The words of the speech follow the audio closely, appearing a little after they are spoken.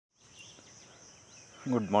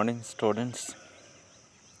Good morning, students.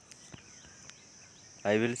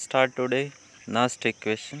 I will start today next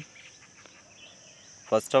equation.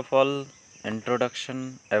 First of all,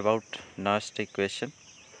 introduction about Nernst equation.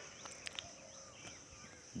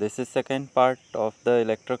 This is second part of the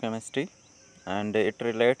electrochemistry and it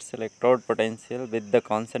relates electrode potential with the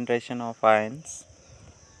concentration of ions.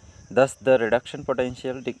 Thus, the reduction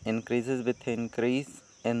potential increases with increase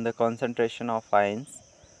in the concentration of ions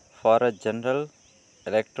for a general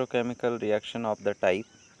electrochemical reaction of the type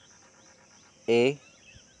A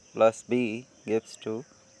plus B gives to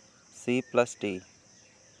C plus D.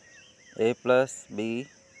 A plus B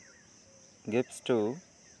gives to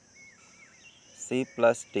C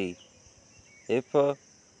plus D. If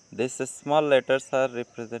these small letters are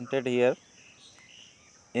represented here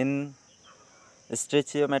in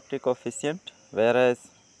stoichiometric coefficient, whereas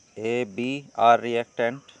A, B are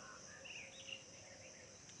reactant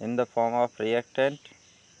in the form of reactant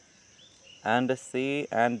and C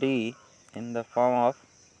and D in the form of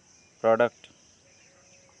product,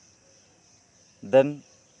 then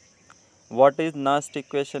what is Nernst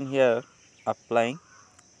equation here applying?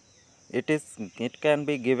 It can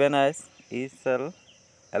be given as E cell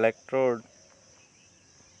electrode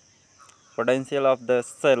potential of the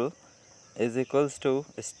cell is equals to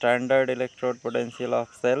standard electrode potential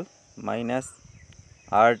of cell minus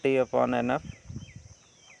RT upon NF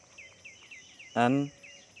N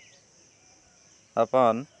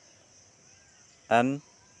upon N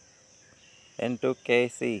into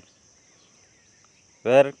Kc,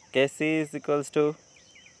 where Kc is equals to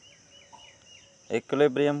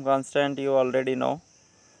equilibrium constant. You already know,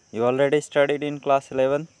 you already studied in class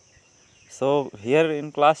 11. So here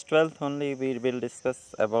in class 12th only we will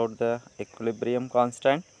discuss about the equilibrium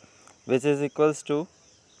constant, which is equals to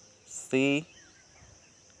C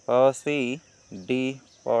power C D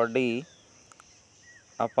power D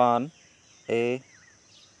upon A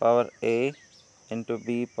power A into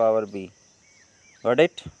B power B. Got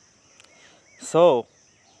it? So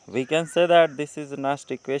we can say that this is a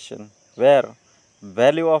Nernst equation where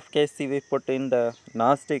value of Kc we put in the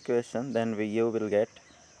Nernst equation, then you will get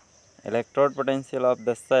electrode potential of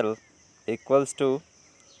the cell equals to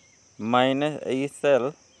minus E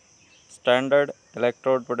cell standard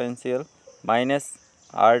electrode potential minus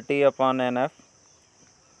RT upon NF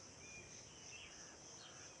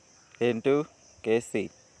into Kc,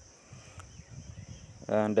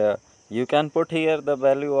 and you can put here the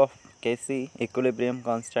value of Kc equilibrium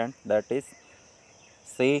constant, that is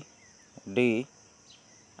C D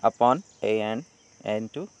upon A and N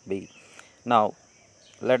to B. Now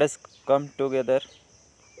let us come together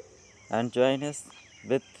and join us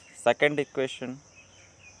with second equation.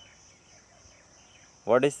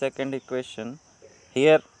 What is second equation?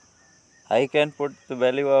 Here I can put the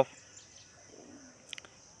value of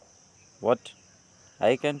what?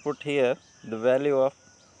 I can put here the value of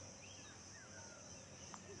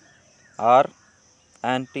R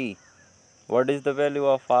and T. What is the value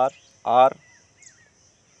of R? R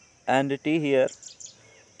and T here,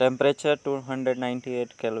 temperature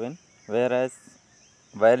 298 Kelvin, whereas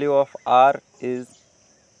value of R is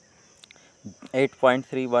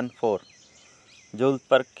 8.314 joules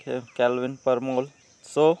per Kelvin per mole.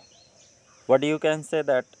 So what you can say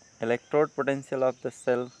that electrode potential of the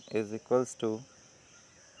cell is equals to,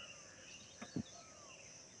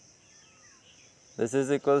 this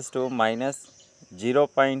is equals to minus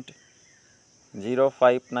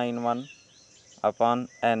 0.0591 upon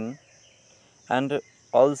N, and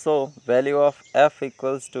also value of F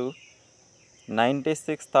equals to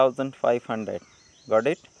 96,500. Got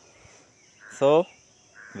it? So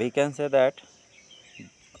we can say that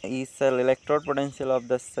E cell electrode potential of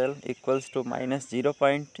the cell equals to minus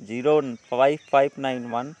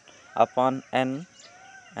 0.05591 upon N,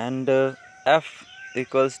 and F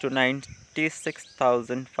equals to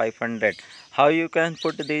 96,500. How you can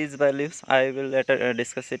put these values, I will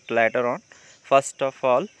discuss it later on. First of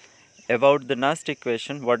all, about the Nernst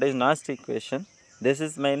equation. What is Nernst equation? This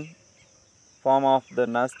is main form of the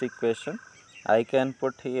Nernst equation. I can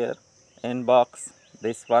put here in box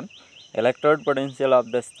this one. Electrode potential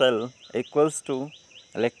of the cell equals to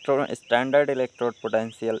standard electrode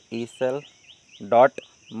potential E cell dot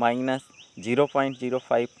minus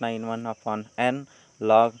 0.0591 upon N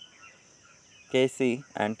log Kc,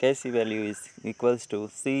 and Kc value is equals to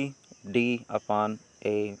C D upon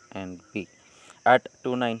A and B at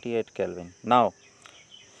 298 Kelvin. Now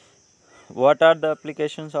what are the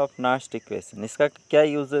applications of Nernst equation? इसका क्या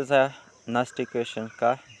uses है Nernst equation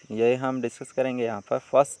का, यही हम discuss करेंगे यहाँ पर.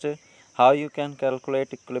 First, how you can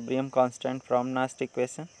calculate equilibrium constant from Nernst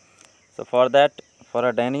equation. So for that, For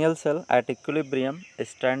a Daniell cell at equilibrium,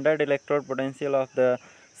 standard electrode potential of the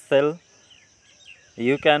cell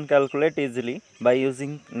you can calculate easily by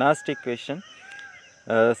using Nast equation.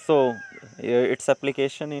 Its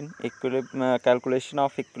application in calculation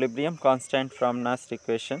of equilibrium constant from Nast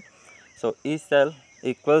equation. So E cell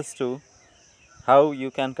equals to, how you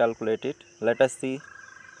can calculate it? Let us see.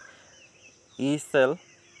 E cell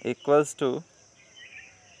equals to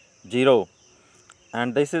 0,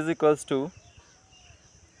 and this is equals to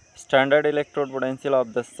standard electrode potential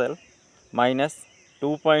of the cell minus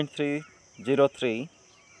 2.303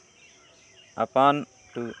 upon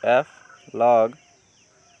 2F log.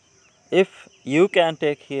 If you can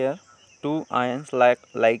take here two ions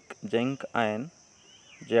like zinc ion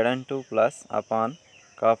Zn2 plus upon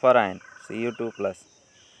copper ion Cu2 plus,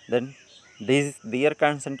 then their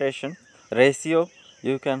concentration ratio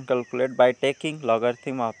you can calculate by taking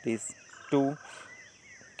logarithm of these two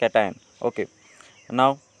cation. Okay,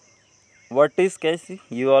 now what is Kc?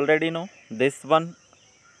 You already know. This one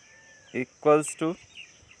equals to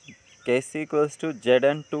Kc equals to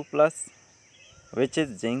Zn2 plus, which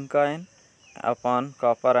is zinc ion upon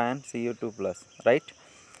copper ion Cu2 plus, right?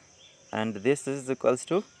 And this is equals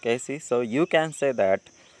to Kc. So you can say that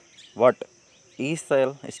what E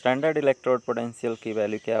cell standard electrode potential की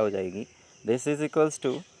value क्या हो जाएगी? This is equals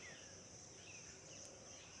to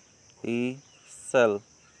E cell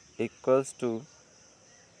equals to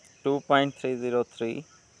 2.303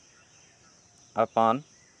 upon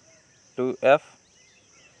 2F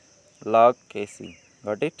log Kc.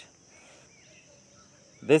 Got it?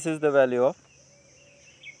 This is the value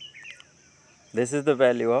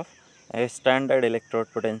of a standard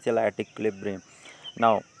electrode potential at equilibrium.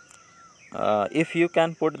 Now, if you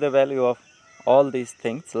can put the value of all these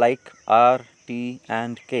things like R, T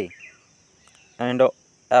and K, and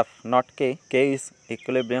F, not K. K is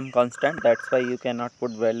equilibrium constant, that's why you cannot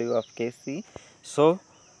put value of Kc. So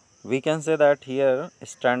we can say that here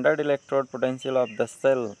standard electrode potential of the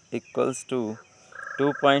cell equals to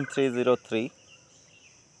 2.303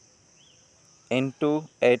 into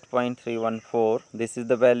 8.314. This is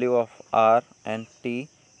the value of R and T,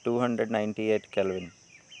 298 Kelvin,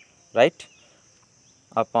 right?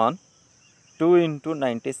 Upon 2 into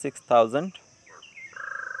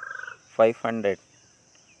 96,500,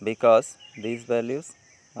 because these values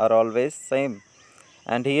are always same.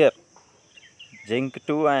 And here zinc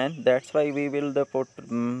 2 ion, that's why we will put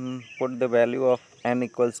the value of N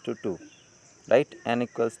equals to 2, right? N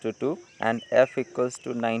equals to 2 and F equals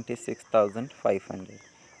to 96,500.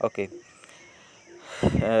 Okay.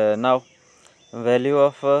 Now value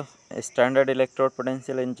of standard electrode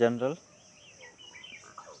potential in general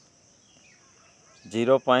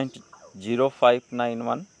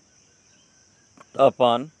 0.0591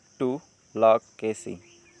 upon 2 log Kc.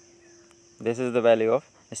 This is the value of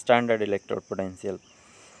standard electrode potential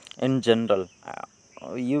in general.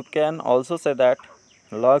 You can also say that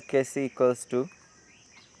log Kc equals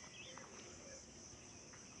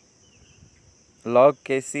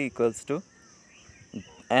to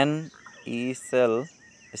N E cell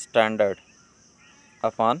standard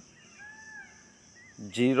upon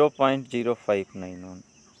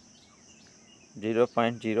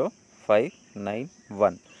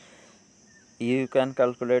 0.0591. You can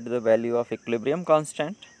calculate the value of equilibrium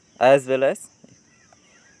constant as well as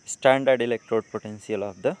standard electrode potential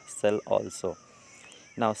of the cell also.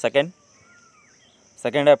 Now second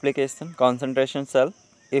application, concentration cell.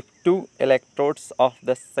 If two electrodes of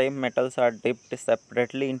the same metals are dipped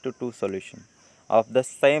separately into two solutions of the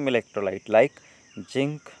same electrolyte, like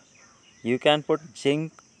zinc, you can put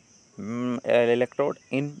zinc electrode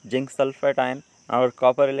in zinc sulfate ion or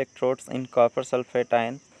copper electrodes in copper sulfate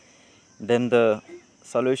ion. Then the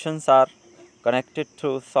solutions are connected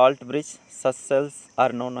through salt bridge. Such cells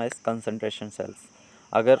are known as concentration cells.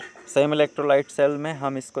 अगर same electrolyte cell में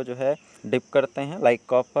हम इसको जो है dip करते हैं like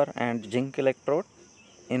copper and zinc electrode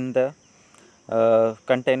in the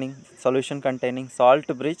solution containing salt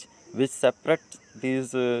bridge, which separate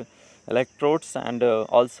these electrodes and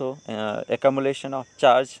also accumulation of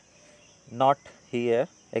charge not here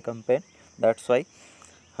accompanied. That's why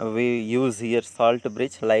we use here salt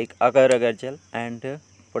bridge like agar-agar gel and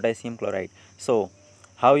potassium chloride. So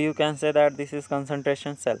how you can say that this is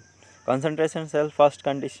concentration cell? Concentration cell, first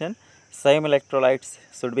condition, same electrolytes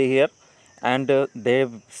should be here and they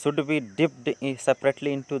should be dipped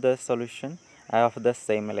separately into the solution of the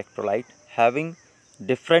same electrolyte having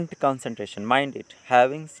different concentration. Mind it,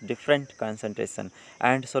 having different concentration,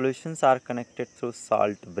 and solutions are connected through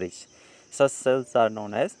salt bridge. Such cells are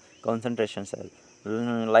known as concentration cell.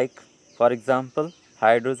 Like for example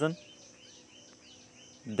hydrogen,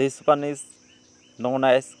 this one is known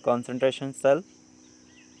as concentration cell,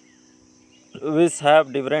 which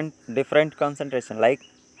have different concentration, like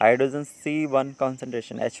hydrogen C1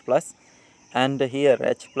 concentration H plus, and here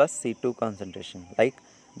H plus C2 concentration, like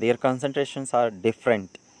their concentrations are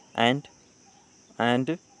different, and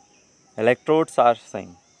electrodes are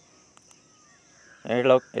same,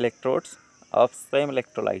 electrodes of same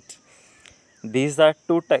electrolyte. These are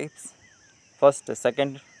two types.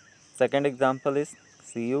 Second example is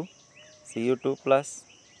Cu2 plus,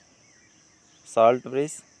 salt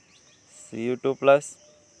bridge, Cu2 plus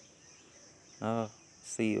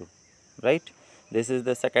Cu, right? This is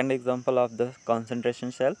the second example of the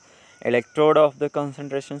concentration cell. Electrode of the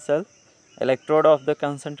concentration cell. Electrode of the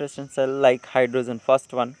concentration cell, like hydrogen,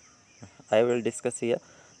 first one I will discuss here.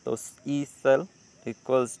 So E cell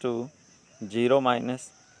equals to 0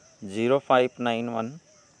 minus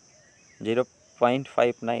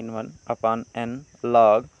 0.591 upon n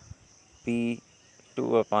log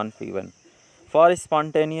P2 upon P1. For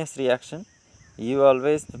spontaneous reaction, you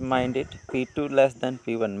always mind it, P2 less than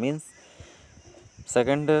P1 means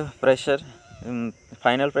second pressure,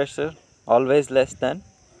 final pressure always less than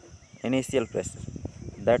initial pressure.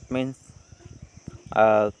 That means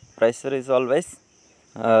pressure is always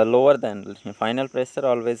lower than final pressure,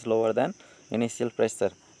 always lower than initial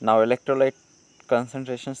pressure. Now electrolyte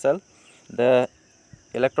concentration cell, the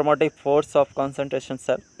electromotive force of concentration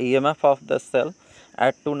cell, EMF of the cell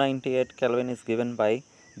at 298 Kelvin is given by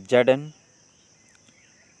Zn,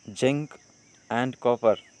 zinc and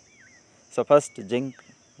copper. So first zinc,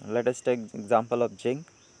 let us take example of zinc,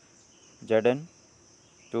 Zn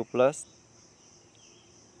 2 plus,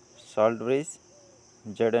 salt bridge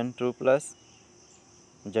Zn 2 plus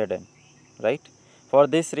Zn, right? For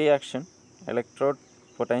this reaction, electrode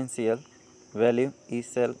potential value E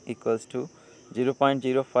cell equals to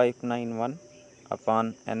 0.0591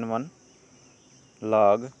 upon N1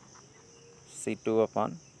 log C2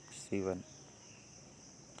 upon C1.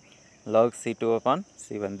 Log C2 upon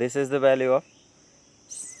C1. This is the value of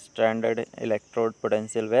standard electrode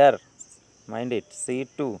potential, where, mind it,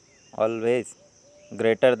 C2 always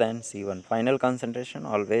greater than C1. Final concentration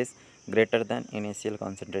always greater than initial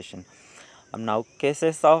concentration. Now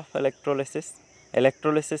cases of electrolysis.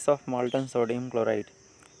 Electrolysis of molten sodium chloride.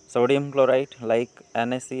 Sodium chloride, like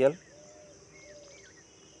NaCl,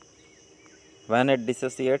 when it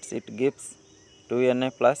dissociates, it gives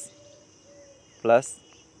 2Na plus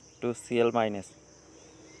 2Cl minus.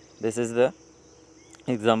 This is the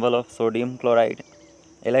example of sodium chloride.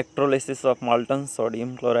 Electrolysis of molten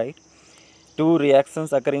sodium chloride. Two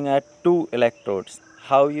reactions occurring at two electrodes.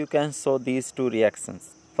 How you can show these two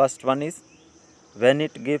reactions? First one is when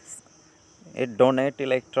it gives, it donate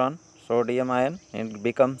electron, sodium ion, it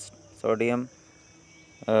becomes sodium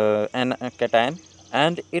cation,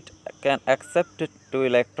 and it can accept 2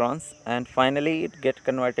 electrons, and finally it get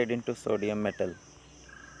converted into sodium metal.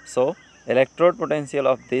 So electrode potential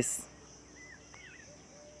of this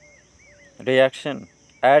reaction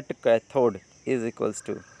at cathode is equals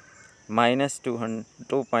to minus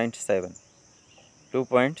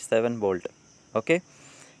 2.7 volt. Okay,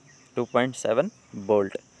 2.7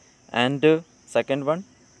 volt. And second one,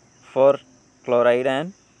 for chloride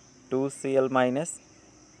and 2Cl minus,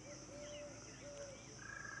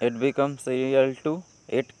 it becomes Cl2,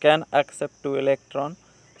 it can accept 2 electron.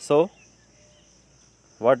 So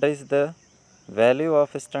what is the value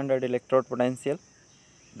of standard electrode potential?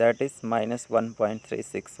 That is minus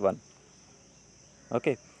 1.361.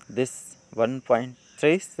 okay, this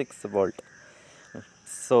 1.36 volt.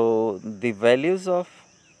 So the values of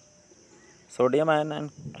sodium ion and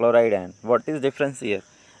chloride ion, what is difference here?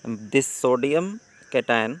 This sodium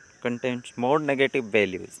cation contains more negative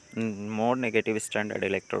values, more negative standard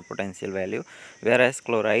electrode potential value, whereas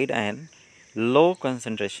chloride ion low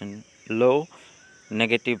concentration, low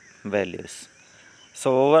negative values.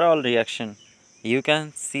 So overall reaction, you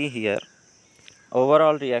can see here,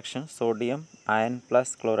 overall reaction sodium ion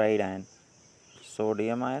plus chloride ion,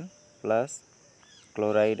 sodium ion plus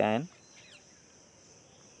chloride ion,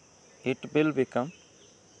 it will become,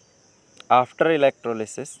 after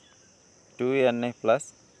electrolysis, 2Na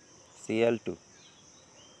plus Cl2.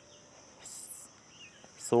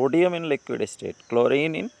 Sodium in liquid state,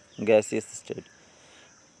 chlorine in gaseous state.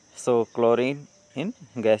 So chlorine in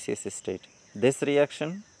gaseous state. This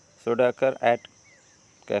reaction should occur at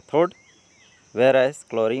cathode, whereas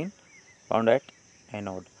chlorine found at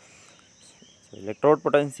anode. So electrode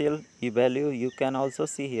potential value you can also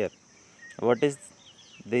see here. What is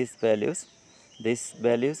these values? These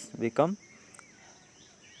values become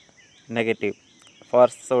negative for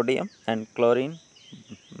sodium, and chlorine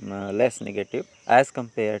less negative as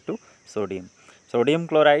compared to sodium. Sodium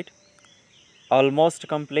chloride almost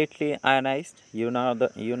completely ionized.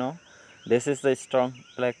 This is the strong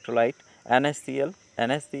electrolyte. NaCl,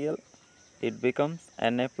 it becomes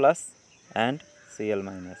Na plus and Cl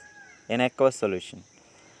minus in aqueous solution.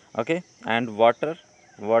 Okay, and water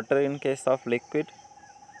in case of liquid,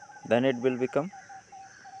 then it will become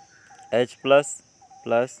H plus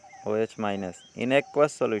plus OH minus in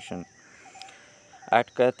aqueous solution.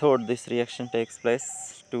 At cathode, this reaction takes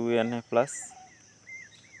place. 2Na plus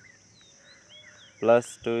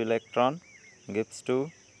 2 electron gives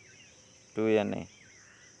to 2Na.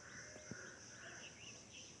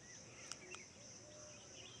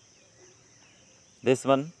 This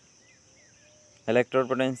one, electrode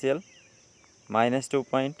potential minus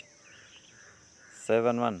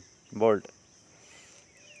 2.71 volt.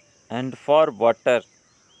 And for water,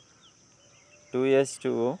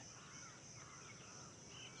 2H2O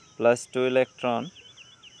plus 2 electron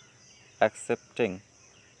accepting,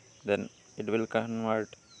 then it will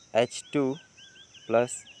convert H2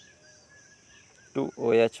 plus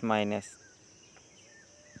 2OH minus.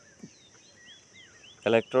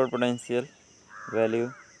 Electrode potential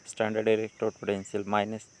value, standard electrode potential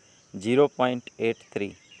minus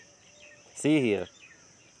 0.83. See here,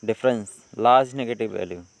 difference, large negative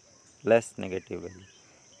value, less negative value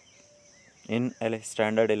in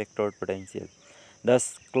standard electrode potential.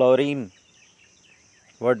 Thus chlorine,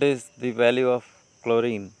 what is the value of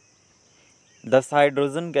chlorine? Thus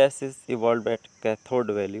hydrogen gas is evolved at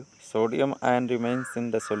cathode value. Sodium ion remains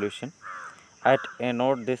in the solution. At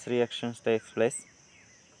anode, this reaction takes place.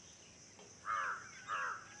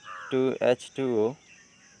 2H2O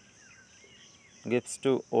gives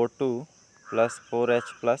to O2 plus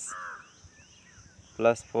 4H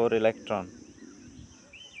plus 4 electron.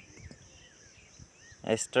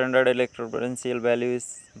 A standard electrode potential value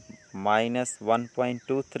is minus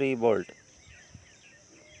 1.23 volt,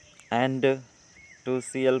 and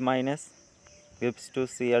 2Cl minus gives to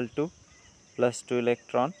Cl2 plus 2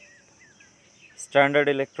 electron. Standard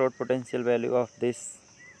electrode potential value of this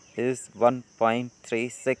is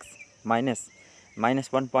 1.36 minus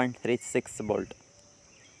 1.36 volt.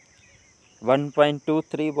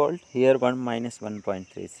 1.23 volt, here 1 minus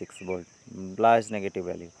 1.36 volt, large negative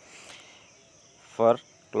value for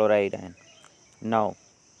chloride ion. Now,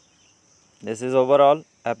 this is overall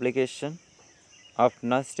application of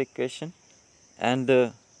Nernst equation and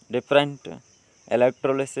different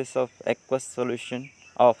electrolysis of aqueous solution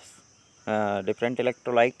of different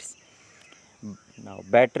electrolytes. Now,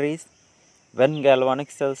 batteries, when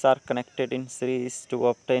galvanic cells are connected in series to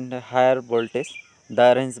obtain a higher voltage,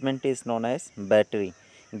 the arrangement is known as battery.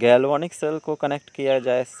 galvanic cell को connect किया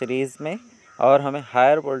जाए series में और हमें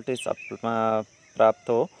higher voltage प्राप्त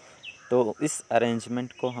हो, तो इस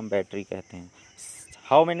arrangement को हम battery कहते हैं.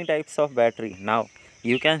 How many types of battery? Now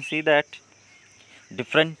you can see that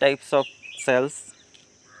different types of cells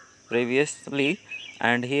previously,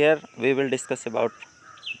 and here we will discuss about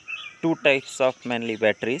two types of mainly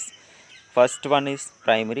batteries. First one is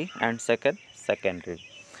primary and second secondary.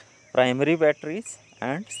 Primary batteries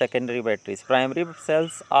and secondary batteries. Primary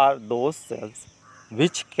cells are those cells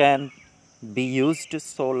which can be used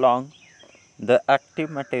so long the active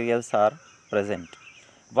materials are present.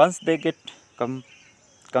 Once they get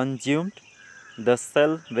consumed, the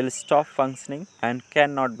cell will stop functioning and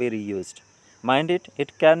cannot be reused. Mind it,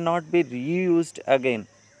 it cannot be reused again.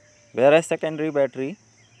 Whereas secondary battery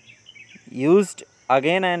used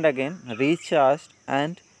again and again, recharged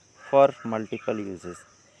and for multiple uses.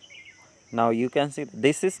 Now you can see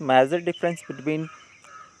this is major difference between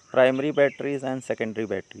primary batteries and secondary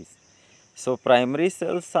batteries. So primary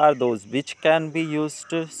cells are those which can be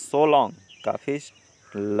used so long, काफ़ी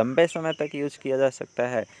लंबे समय तक use किया जा सकता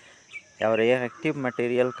है, और ये एक्टिव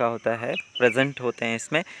मटेरियल का होता है, प्रेजेंट होते हैं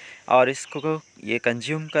इसमें, और इसको ये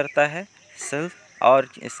कंज्यूम करता है सेल्फ, और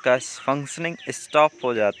इसका फंक्शनिंग स्टॉप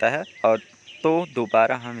हो जाता है, और तो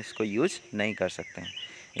दोबारा हम इसको यूज नहीं कर सकते हैं.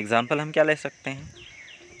 एग्जांपल हम क्या ले सकते हैं?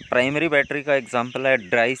 प्राइमरी बैटरी का एग्जांपल है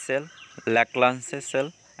dry cell, लैक्लांसे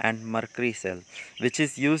cell and mercury cell, which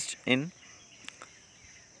is used in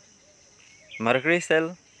mercury cell,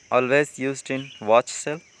 always used in watch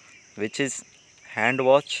cell, which is hand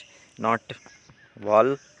watch, not wall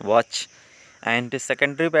watch. And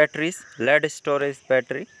secondary batteries, lead storage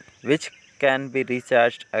battery, which can be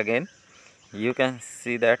recharged again. You can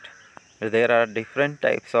see that there are different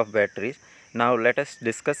types of batteries. Now let us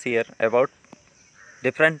discuss here about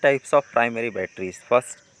different types of primary batteries.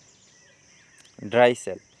 First, dry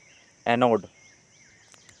cell. Anode,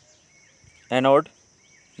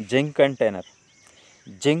 zinc container.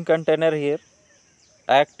 Zinc container here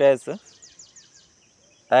act as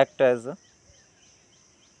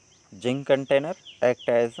zinc container act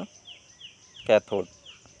as a cathode.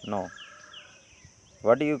 No,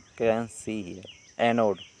 what you can see here,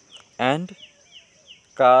 anode, and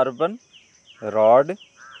carbon rod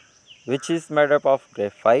which is made up of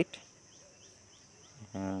graphite,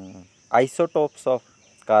 isotopes of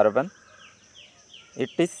carbon. It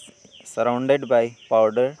is surrounded by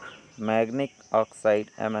powder magnetic oxide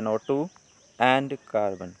MnO2 and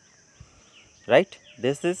carbon, right?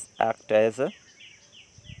 This is act as a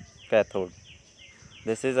cathode.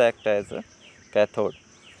 This is act as a cathode.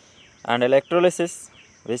 And electrolysis,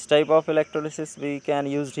 which type of electrolysis we can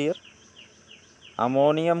use here?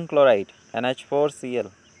 Ammonium chloride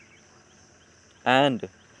NH4Cl and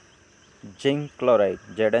zinc chloride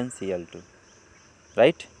ZnCl2,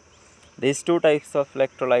 right? These two types of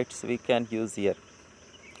electrolytes we can use here.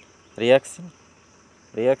 Reaction,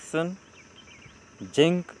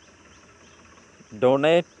 zinc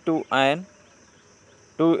donate to ion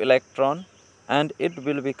 2 electron and it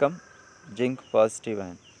will become zinc positive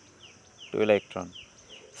ion 2 electron.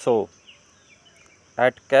 So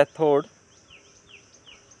at cathode,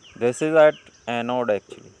 this is at anode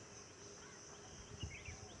actually,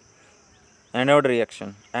 anode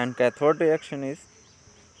reaction, and cathode reaction is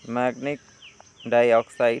magnetic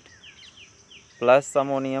dioxide plus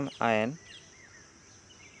ammonium ion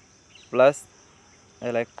plus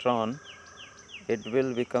electron, it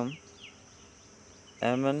will become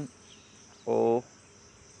MnOOH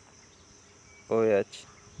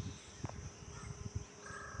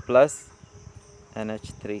plus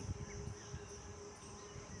NH3.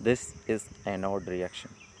 This is anode reaction.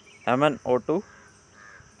 MnO2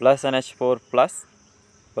 plus NH4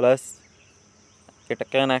 plus it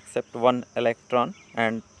can accept 1 electron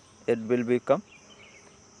and it will become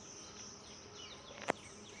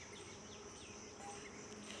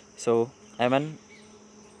so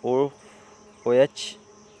MnOOH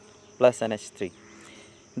plus NH3.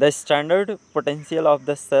 The standard potential of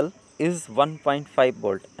the cell is 1.5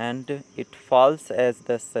 volt and it falls as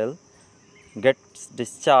the cell gets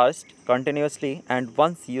discharged continuously, and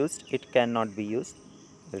once used it cannot be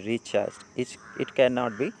recharged. It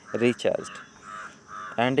cannot be recharged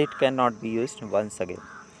and it cannot be used once again.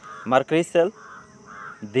 Mercury cell,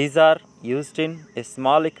 these are used in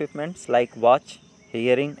small equipments like watch,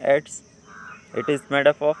 hearing aids. It is made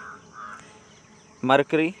up of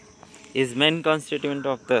mercury is main constituent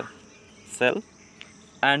of the cell,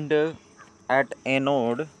 and at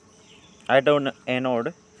anode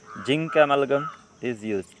zinc amalgam is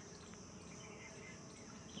used.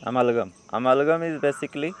 Amalgam is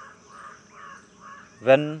basically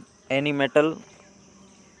when any metal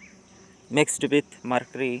mixed with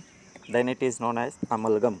mercury, then it is known as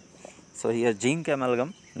amalgam. So here zinc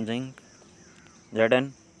amalgam, zinc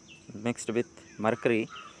Zn mixed with mercury,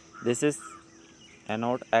 this is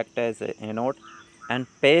anode, act as a anode, and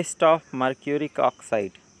paste of mercuric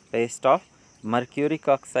oxide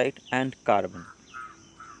and carbon,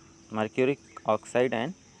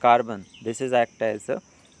 this is act as a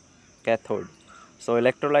cathode. So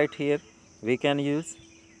electrolyte here we can use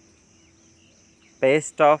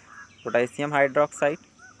paste of potassium hydroxide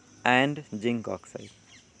and zinc oxide,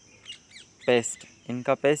 paste,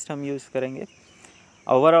 इनका paste हम use करेंगे.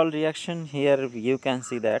 Overall reaction here you can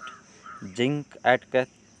see that zinc at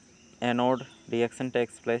anode reaction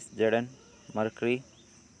takes place, Zn mercury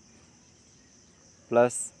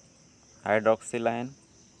plus hydroxyl ion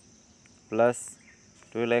plus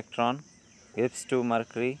 2 electron gives 2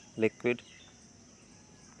 mercury liquid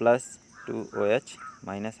plus 2 OH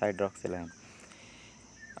minus hydroxyl ion.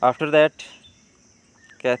 After that,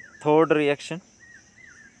 cathode reaction,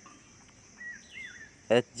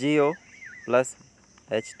 HgO plus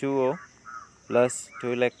H2O plus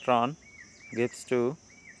 2 electron gives 2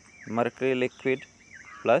 mercury liquid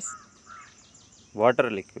plus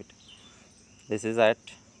water liquid. This is at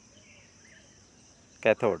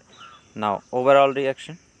cathode. Now overall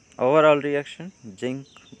reaction, zinc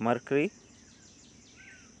mercury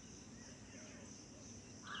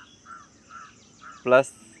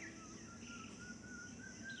plus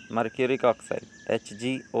mercuric oxide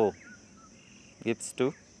HgO gives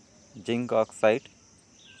to zinc oxide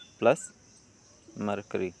plus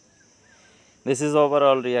mercury. This is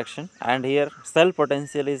overall reaction, and here cell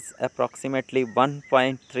potential is approximately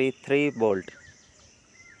 1.33 volt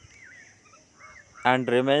and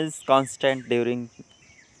remains constant during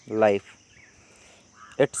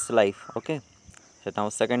its life. Okay, so now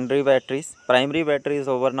secondary batteries, primary battery is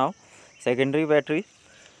over. Now secondary batteries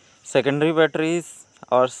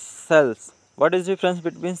or cells. What is the difference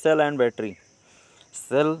between cell and battery?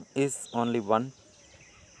 Cell is only one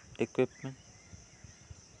equipment,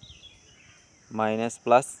 minus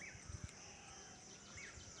plus,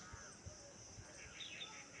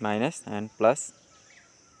 minus and plus.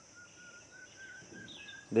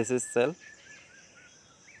 This is cell,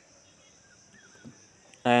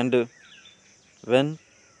 and when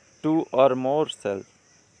two or more cells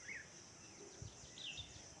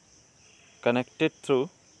connected through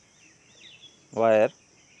wire,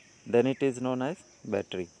 then it is known as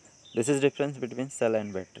battery. This is difference between cell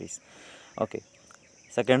and batteries. Okay.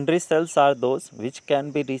 Secondary cells are those which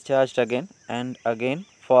can be recharged again and again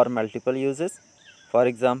for multiple uses. For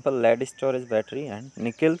example, lead storage battery and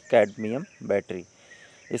nickel cadmium battery.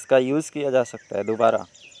 इसका use किया जा सकता है दोबारा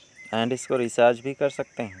and इसको recharge भी कर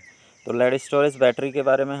सकते हैं. तो लेड स्टोरेज बैटरी के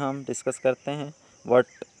बारे में हम डिस्कस करते हैं. What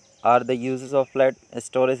are the uses of lead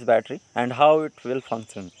storage battery and how it will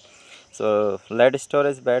function. So lead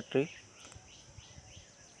storage battery,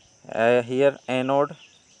 here anode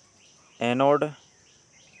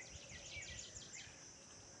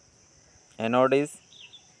is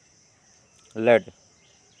lead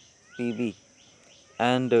Pb,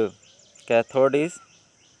 and cathode is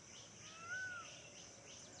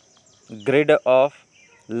grid of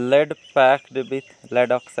lead packed with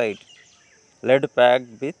lead oxide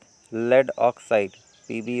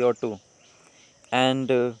PbO2, and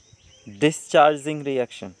discharging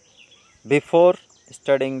reaction. Before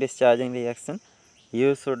studying discharging reaction,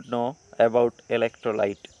 you should know about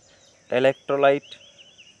electrolyte. Electrolyte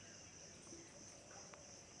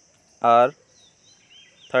are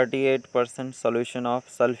 38% solution of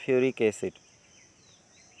sulfuric acid.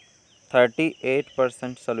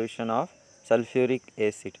 38% solution of sulfuric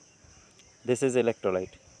acid. This is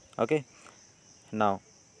electrolyte. Okay. Now,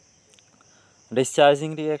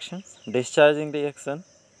 discharging reaction,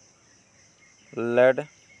 lead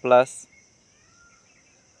plus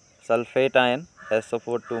sulfate ion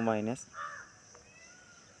SO4 2 minus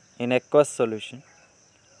in aqueous solution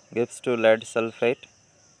gives to lead sulfate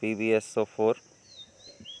PbSO4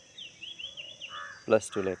 plus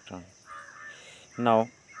 2 electron. Now,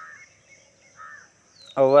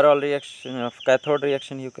 overall reaction of cathode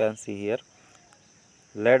reaction you can see here.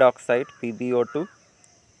 Lead oxide PbO2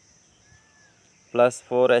 plus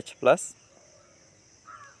 4H plus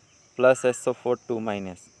SO4 2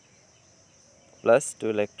 minus plus 2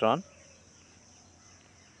 electron.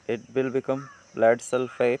 It will become lead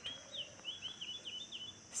sulfate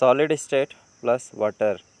solid state plus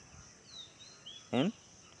water in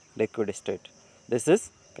liquid state. This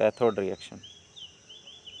is cathode reaction.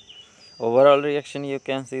 Overall reaction you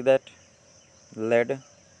can see that lead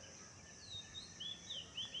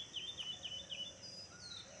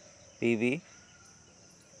Pb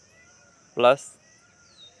plus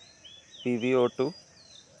PbO2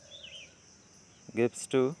 gives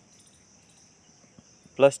to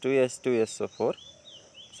plus 2H2SO4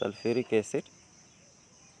 sulfuric acid,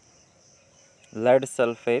 lead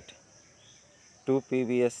sulfate 2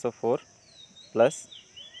 PbSO4 plus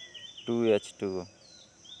 2H2O.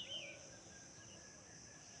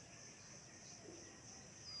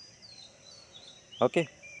 Okay,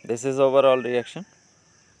 this is overall reaction.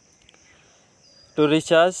 To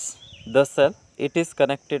recharge the cell, it is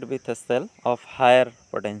connected with a cell of higher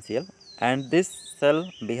potential, and this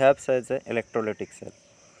cell behaves as an electrolytic cell.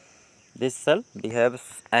 This cell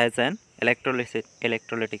behaves as an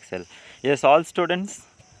electrolytic cell. Yes, all students,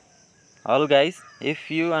 all guys,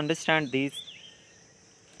 if you understand these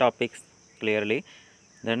topics clearly,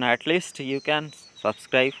 then at least you can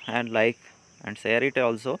subscribe and like and share it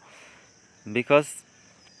also, because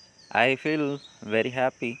I feel very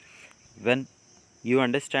happy when you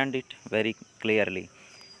understand it very clearly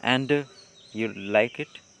and you like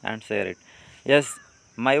it and share it. Yes,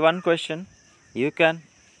 my one question you can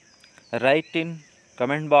write in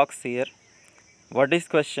comment box here. What is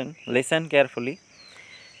question? Listen carefully.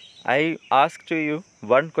 I ask to you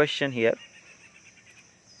one question here.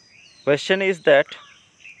 Question is that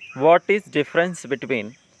what is difference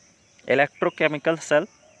between electrochemical cell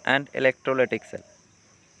and electrolytic cell?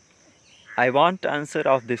 I want answer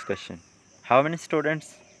of this question. How many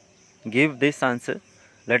students give this answer?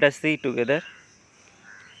 Let us see together.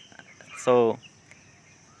 So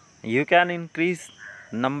you can increase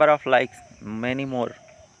number of likes many more,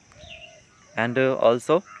 and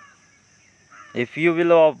also if you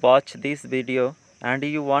will watch this video and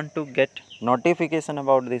you want to get notification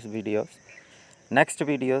about these videos, next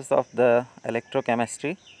videos of the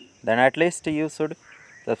electrochemistry, then at least you should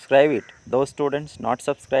subscribe it. Those students not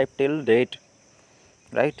subscribed till date,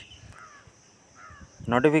 right?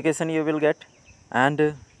 Notification you will get,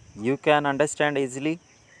 and you can understand easily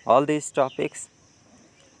all these topics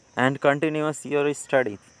and continuous your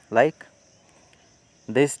study. Like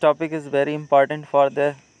this topic is very important for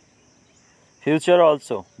the future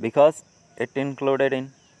also, because it included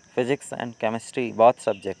in physics and chemistry, both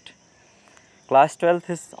subject. Class 12th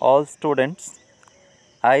is all students.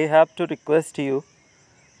 I have to request you,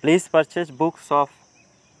 please purchase books of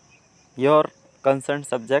your concerned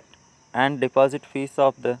subject and deposit fees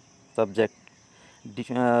of the subject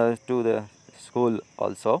to the school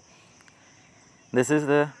also. This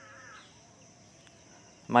is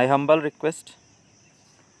my humble request.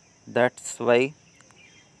 That's why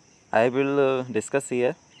I will discuss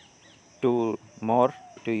here to more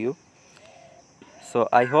to you. So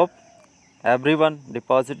I hope everyone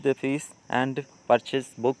deposit the fees and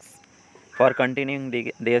purchase books for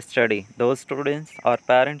continuing their study. Those students or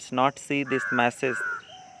parents not see this message,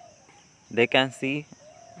 they can see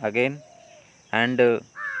again and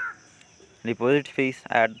deposit fees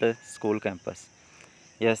at the school campus.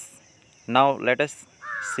 Yes, now let us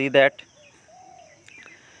see that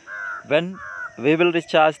when we will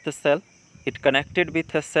recharge the cell, it connected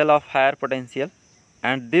with a cell of higher potential,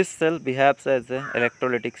 and this cell behaves as an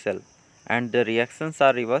electrolytic cell, and the reactions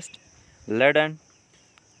are reversed. Lead and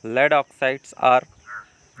lead oxides are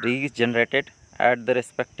regenerated at the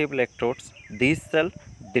respective electrodes. These cells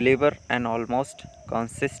deliver an almost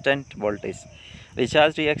consistent voltage.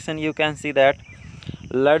 Recharge reaction, you can see that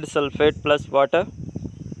lead sulfate plus water,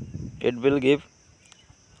 it will give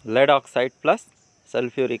lead oxide plus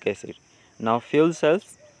sulfuric acid. Now fuel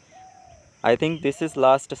cells, I think this is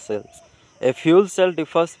last cells. A fuel cell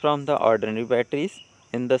differs from the ordinary batteries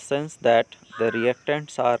in the sense that the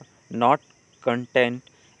reactants are not contained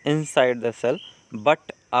inside the cell but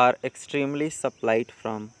are extremely supplied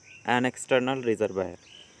from an external reservoir.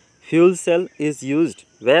 Fuel cell is used,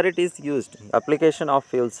 where it is used, application of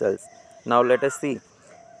fuel cells. Now let us see,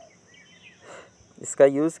 इसका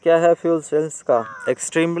use क्या है fuel cells का?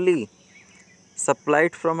 Extremely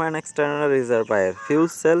supplied from an external reservoir. Fuel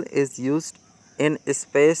cell is used in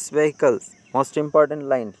space vehicles. Most important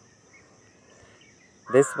line.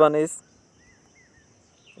 This one is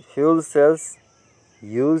fuel cells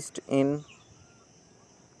used in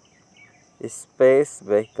space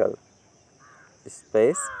vehicle.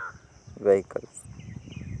 Space vehicles.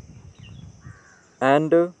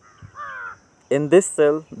 And in this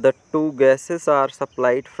cell, the two gases are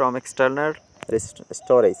supplied from external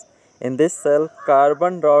storage. In this cell,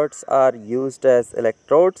 carbon rods are used as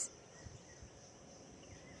electrodes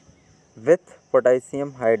with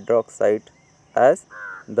potassium hydroxide as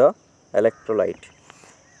the electrolyte.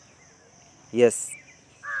 Yes.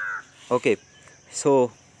 Okay.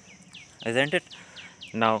 So, isn't it?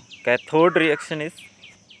 Now, cathode reaction is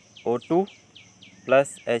O2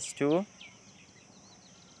 plus H2O.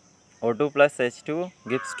 O2 plus H2O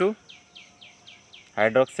gives to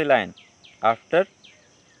hydroxyl ion after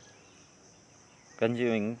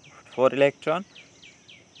consuming 4 electron.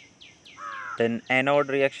 Then anode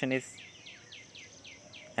reaction is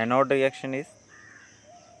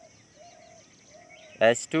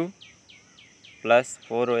H2 plus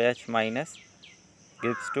 4OH minus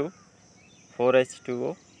gives to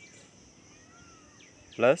 4H2O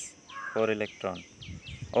plus 4 electron.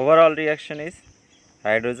 Overall reaction is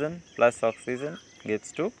hydrogen plus oxygen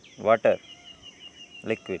gives to water,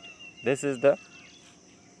 liquid. This is the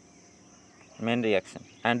main reaction,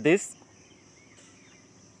 and this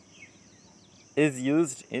is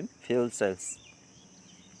used in fuel cells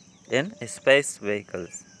in space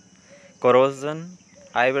vehicles. Corrosion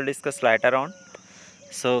I will discuss later on.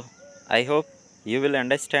 So I hope you will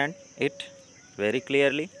understand it very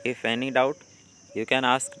clearly. If any doubt, you can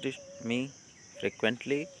ask me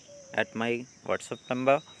frequently at my WhatsApp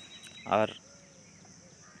number, or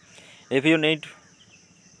if you need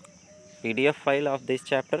PDF file of this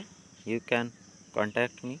chapter, you can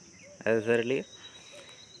contact me as earlier.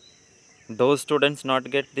 Those students not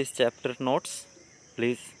get this chapter notes,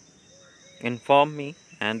 please inform me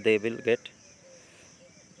and they will get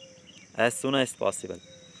as soon as possible.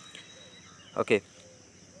 Okay,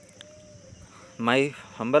 my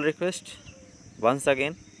humble request, once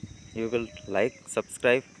again, you will like,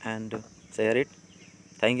 subscribe and share it.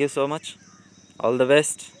 Thank you so much. All the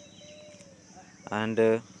best,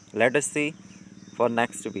 and let us see for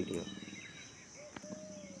next video.